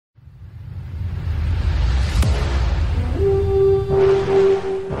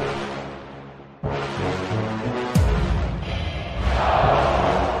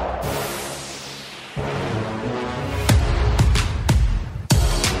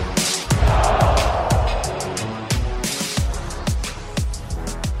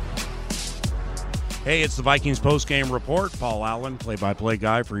Hey, it's the Vikings postgame report. Paul Allen, play-by-play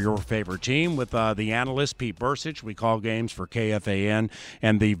guy for your favorite team, with the analyst Pete Bursich. We call games for KFAN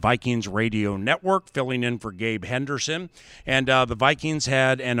and the Vikings Radio Network, filling in for Gabe Henderson. And the Vikings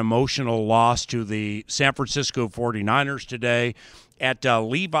had an emotional loss to the San Francisco 49ers today at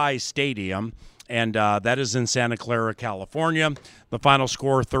Levi Stadium, and that is in Santa Clara, California. The final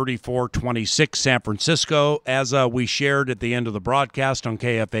score, 34-26 San Francisco. As we shared at the end of the broadcast on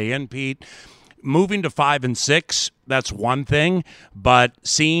KFAN, Pete, moving to 5-6, that's one thing, but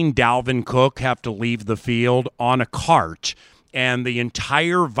seeing Dalvin Cook have to leave the field on a cart and the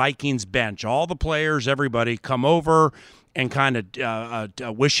entire Vikings bench, all the players, everybody come over and kind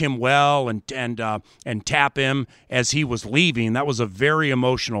of wish him well and tap him as he was leaving. That was a very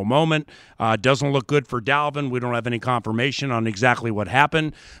emotional moment. Doesn't look good for Dalvin. We don't have any confirmation on exactly what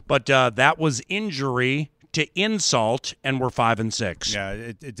happened, but that was injury to insult, and we're 5-6. Yeah,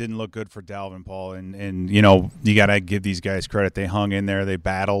 it didn't look good for Dalvin, Paul, and you know, you got to give these guys credit. They hung in there, they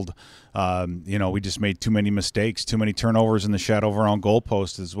battled. We just made too many mistakes, too many turnovers in the shadow of our own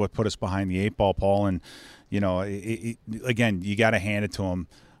goalpost is what put us behind the 8 ball, Paul. And again, you got to hand it to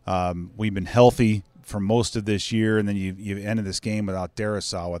them. We've been healthy for most of this year, and then you ended this game without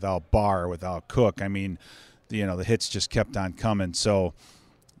Darrisaw, without Barr, without Cook. I mean, the hits just kept on coming. So,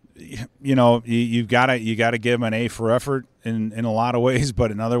 you gotta give him an A for effort in a lot of ways, but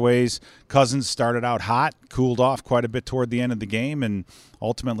in other ways, Cousins started out hot, cooled off quite a bit toward the end of the game, and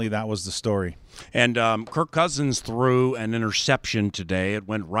ultimately that was the story. And Kirk Cousins threw an interception today. It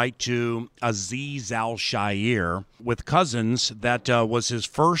went right to Azeez Al-Shaair. With Cousins, that was his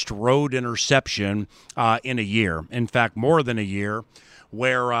first road interception in a year. In fact, more than a year,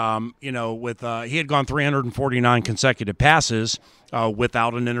 where he had gone 349 consecutive passes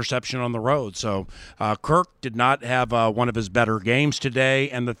without an interception on the road. So Kirk did not have one of his better games today.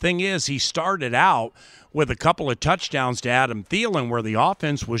 And the thing is, he started out with a couple of touchdowns to Adam Thielen, where the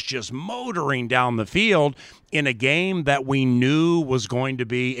offense was just motoring down the field in a game that we knew was going to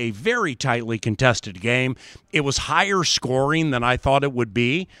be a very tightly contested game. It was higher scoring than I thought it would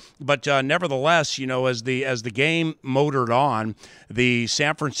be, but nevertheless, as the game motored on, the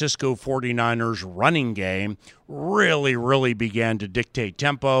San Francisco 49ers running game really began to dictate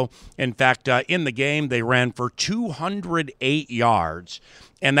tempo. In fact, in the game, they ran for 208 yards.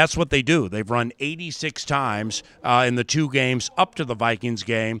 And that's what they do. They've run 86 times in the two games up to the Vikings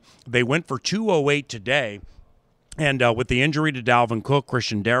game. They went for 208 today. And with the injury to Dalvin Cook,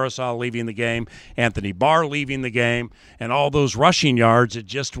 Christian Darrisaw leaving the game, Anthony Barr leaving the game, and all those rushing yards, it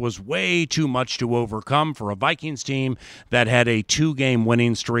just was way too much to overcome for a Vikings team that had a 2-game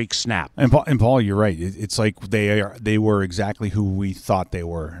winning streak snap. And Paul, you're right. It's like they were exactly who we thought they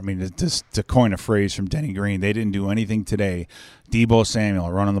were. I mean, just to coin a phrase from Denny Green, they didn't do anything today. Deebo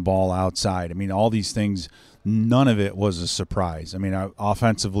Samuel running the ball outside. I mean, all these things, none of it was a surprise. I mean,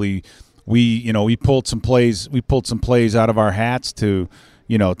 offensively, we pulled some plays. We pulled some plays out of our hats to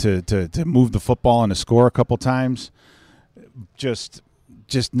move the football and to score a couple times. Just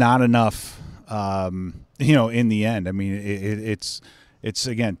not enough. In the end, I mean, it's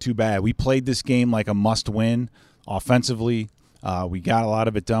again too bad. We played this game like a must-win offensively. We got a lot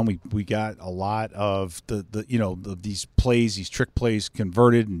of it done. We got a lot of these plays, these trick plays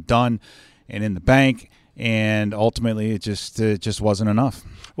converted and done and in the bank. And ultimately, it just wasn't enough.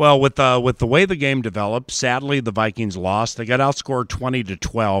 Well, with the way the game developed, sadly, the Vikings lost. They got outscored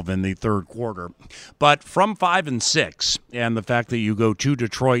 20-12 in the third quarter. But from 5-6, and the fact that you go to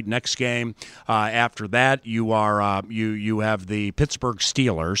Detroit next game, after that you are you have the Pittsburgh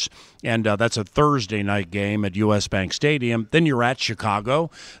Steelers, and that's a Thursday night game at US Bank Stadium. Then you're at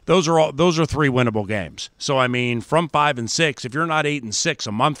Chicago. Those are 3 winnable games. So I mean, from 5-6, if you're not 8-6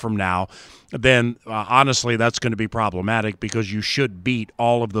 a month from now, then honestly, that's going to be problematic, because you should beat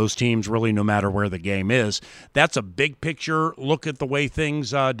all of those teams really no matter where the game is. That's a big picture look at the way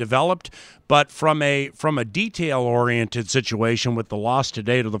things developed. But from a detail-oriented situation with the loss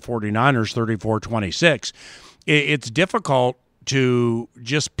today to the 49ers, 34-26, it's difficult to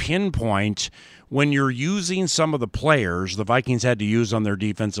just pinpoint when you're using some of the players the Vikings had to use on their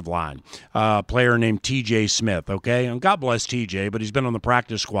defensive line. A player named T.J. Smith, okay? And God bless T.J., but he's been on the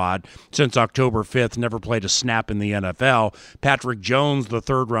practice squad since October 5th, never played a snap in the NFL. Patrick Jones, the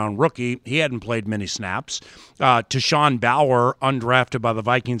third-round rookie, he hadn't played many snaps. Tashawn Bauer, undrafted by the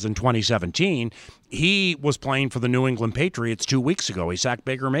Vikings in 2017, he was playing for the New England Patriots 2 weeks ago. He sacked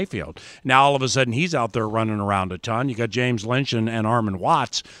Baker Mayfield. Now, all of a sudden, he's out there running around a ton. You got James Lynch and Armon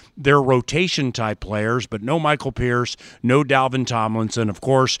Watts. They're rotation-type players, but no Michael Pierce, no Dalvin Tomlinson. Of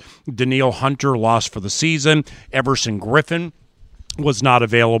course, Danielle Hunter lost for the season. Everson Griffin was not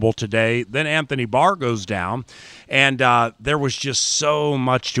available today. Then Anthony Barr goes down, and there was just so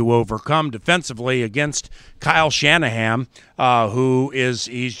much to overcome defensively against Kyle Shanahan,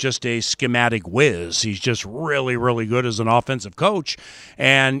 he's just a schematic whiz. He's just really, really good as an offensive coach.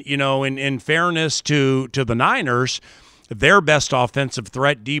 And, in fairness to the Niners, their best offensive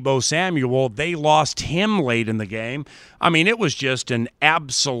threat, Deebo Samuel, they lost him late in the game. I mean, it was just an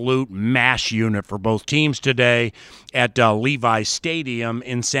absolute mash unit for both teams today at Levi Stadium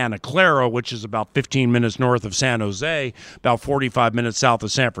in Santa Clara, which is about 15 minutes north of San Jose, about 45 minutes south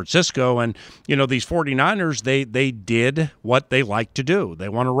of San Francisco. And, these 49ers, they did what they like to do. They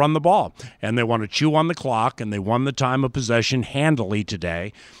want to run the ball, and they want to chew on the clock, and they won the time of possession handily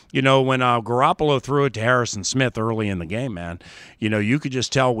today. When Garoppolo threw it to Harrison Smith early in the game, man, you could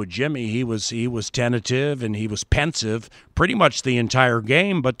just tell with Jimmy, he was tentative and he was pensive pretty much the entire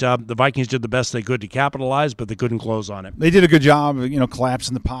game. But the Vikings did the best they could to capitalize, but they couldn't close on it. They did a good job,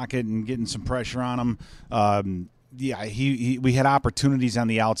 collapsing the pocket and getting some pressure on him. We had opportunities on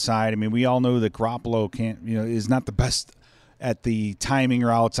the outside. I mean, we all know that Garoppolo is not the best at the timing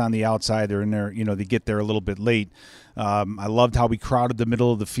routes on the outside. They're in there, they get there a little bit late. I loved how we crowded the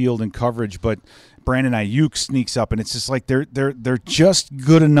middle of the field in coverage, but Brandon Ayuk sneaks up, and it's just like they're just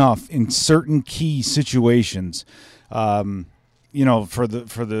good enough in certain key situations, to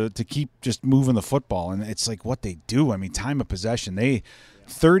keep just moving the football. And it's like what they do. I mean, time of possession,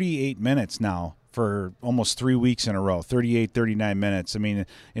 38 minutes now for almost 3 weeks in a row, 38, 39 minutes. I mean,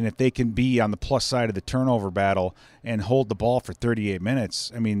 and if they can be on the plus side of the turnover battle and hold the ball for 38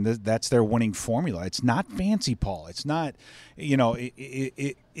 minutes, I mean, that's their winning formula. It's not fancy, Paul. It's not,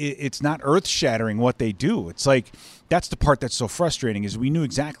 it's not earth-shattering what they do. It's like that's the part that's so frustrating is we knew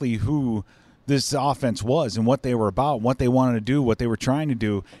exactly who this offense was and what they were about, what they wanted to do, what they were trying to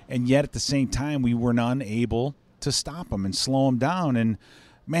do, and yet at the same time we were unable to stop them and slow them down. And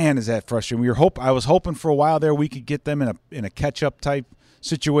man, is that frustrating. I was hoping for a while there we could get them in a catch-up type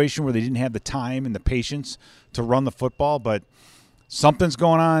situation where they didn't have the time and the patience to run the football, but something's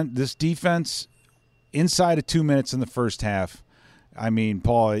going on. This defense, inside of 2 minutes in the first half, I mean,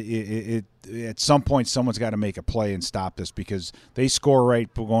 Paul, at some point someone's got to make a play and stop this because they score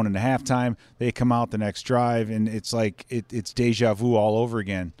right going into halftime. They come out the next drive, and it's like it's deja vu all over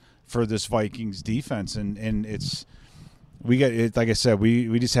again for this Vikings defense, and it's – we got it. Like I said,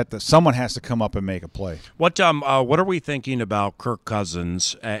 we just have to. Someone has to come up and make a play. What are we thinking about Kirk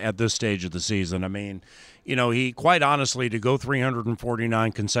Cousins at this stage of the season? I mean, he quite honestly to go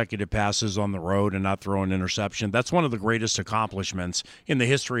 349 consecutive passes on the road and not throw an interception. That's one of the greatest accomplishments in the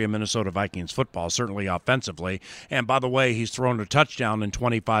history of Minnesota Vikings football, certainly offensively. And by the way, he's thrown a touchdown in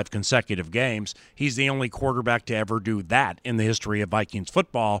 25 consecutive games. He's the only quarterback to ever do that in the history of Vikings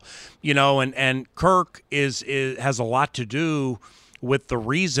football. And Kirk has a lot to do with the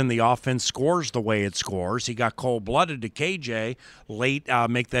reason the offense scores the way it scores. He got cold-blooded to KJ late,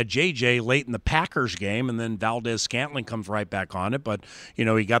 make that JJ late in the Packers game, and then Valdez-Scantling comes right back on it. But,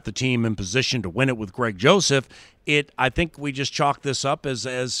 he got the team in position to win it with Greg Joseph. I think we just chalked this up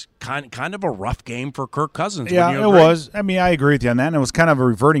as kind of a rough game for Kirk Cousins. Yeah, it was. I mean, I agree with you on that. And it was kind of a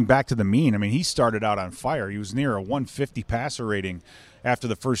reverting back to the mean. I mean, he started out on fire. He was near a 150 passer rating after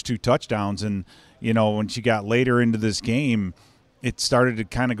the first two touchdowns. And, when she got later into this game, it started to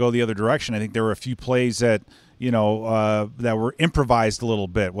kind of go the other direction. I think there were a few plays that, that were improvised a little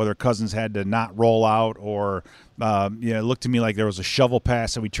bit, whether Cousins had to not roll out or, it looked to me like there was a shovel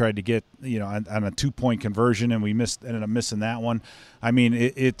pass that we tried to get, on a 2-point conversion, and we ended up missing that one. I mean,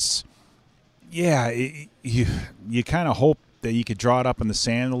 you kind of hope that you could draw it up in the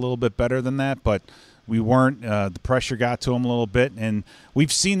sand a little bit better than that, but we weren't. The pressure got to him a little bit, and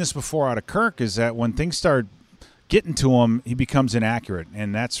we've seen this before out of Kirk, is that when things start getting to him, he becomes inaccurate,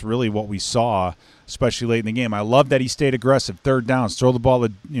 and that's really what we saw, especially late in the game. I love that he stayed aggressive, third downs, throw the ball,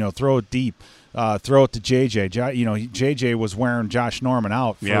 throw it deep, throw it to JJ. JJ was wearing Josh Norman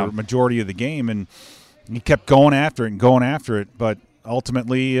out for a majority of the game, and he kept going after it, but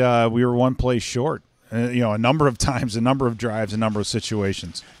ultimately we were one play short. A number of times, a number of drives, a number of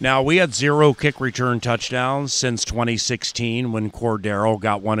situations. Now, we had 0 kick return touchdowns since 2016 when Cordero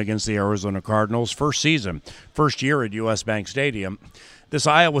got one against the Arizona Cardinals. First year at U.S. Bank Stadium. This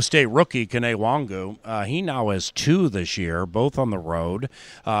Iowa State rookie, Kene Wangu, he now has 2 this year, both on the road.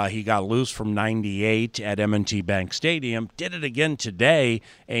 He got loose from 98 at M&T Bank Stadium. Did it again today,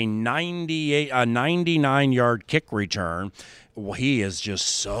 a 99-yard kick return. Well, he is just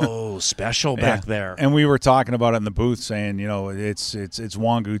so special back there. And we were talking about it in the booth saying, it's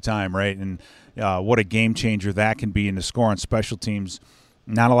Wangu time, right? And what a game changer that can be in the score on special teams.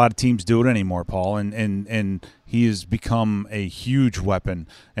 Not a lot of teams do it anymore, Paul, and he has become a huge weapon.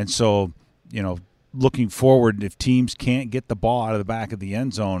 And so, looking forward, if teams can't get the ball out of the back of the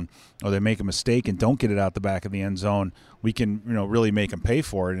end zone, or they make a mistake and don't get it out the back of the end zone, we can really make them pay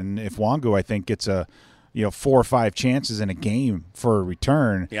for it. And if Wangu, I think, gets 4 or 5 chances in a game for a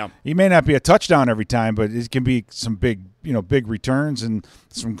return, he may not be a touchdown every time, but it can be some big returns and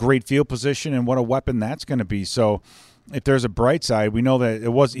some great field position, and what a weapon that's going to be. So if there's a bright side, we know that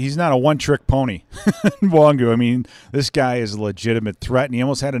he's not a one-trick pony, Wangu. I mean, this guy is a legitimate threat, and he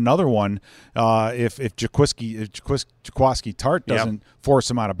almost had another one. If Jaquiski Tart doesn't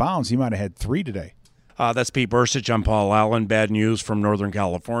force him out of bounds, he might have had 3 today. That's Pete Bursich. I'm Paul Allen. Bad news from Northern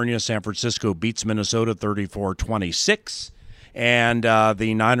California. San Francisco beats Minnesota 34-26. And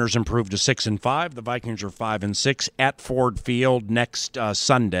the Niners improved to 6-5. The Vikings are 5-6 at Ford Field next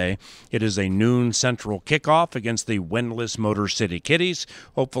Sunday. It is a noon Central kickoff against the winless Motor City Kitties.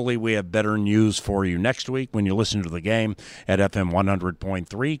 Hopefully, we have better news for you next week when you listen to the game at FM 100.3,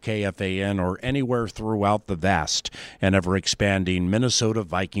 KFAN, or anywhere throughout the vast and ever-expanding Minnesota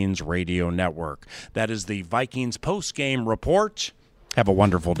Vikings radio network. That is the Vikings post-game report. Have a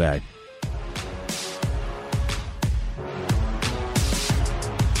wonderful day.